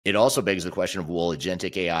It also begs the question of, will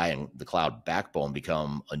agentic AI and the cloud backbone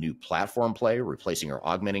become a new platform play, replacing or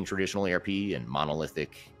augmenting traditional ERP and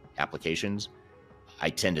monolithic applications? I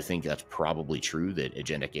tend to think that's probably true, that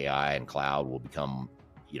agentic AI and cloud will become,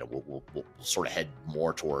 we'll sort of head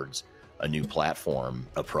more towards a new platform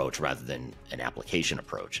approach rather than an application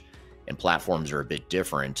approach. And platforms are a bit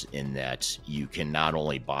different in that you can not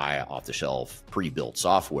only buy off the shelf pre-built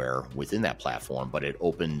software within that platform, but it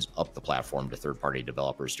opens up the platform to third-party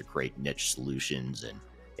developers to create niche solutions and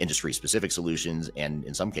industry specific solutions. And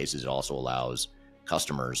in some cases, it also allows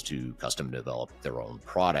customers to custom develop their own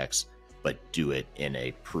products, but do it in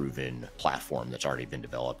a proven platform that's already been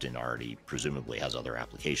developed and already presumably has other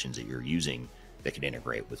applications that you're using that can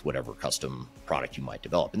integrate with whatever custom product you might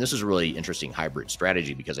develop. And this is a really interesting hybrid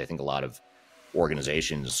strategy, because I think a lot of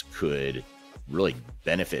organizations could really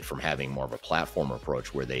benefit from having more of a platform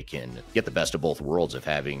approach where they can get the best of both worlds of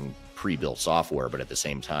having pre-built software, but at the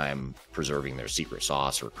same time preserving their secret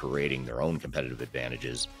sauce or creating their own competitive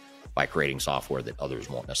advantages by creating software that others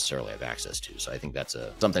won't necessarily have access to. So I think that's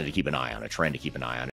something to keep an eye on, a trend to keep an eye on.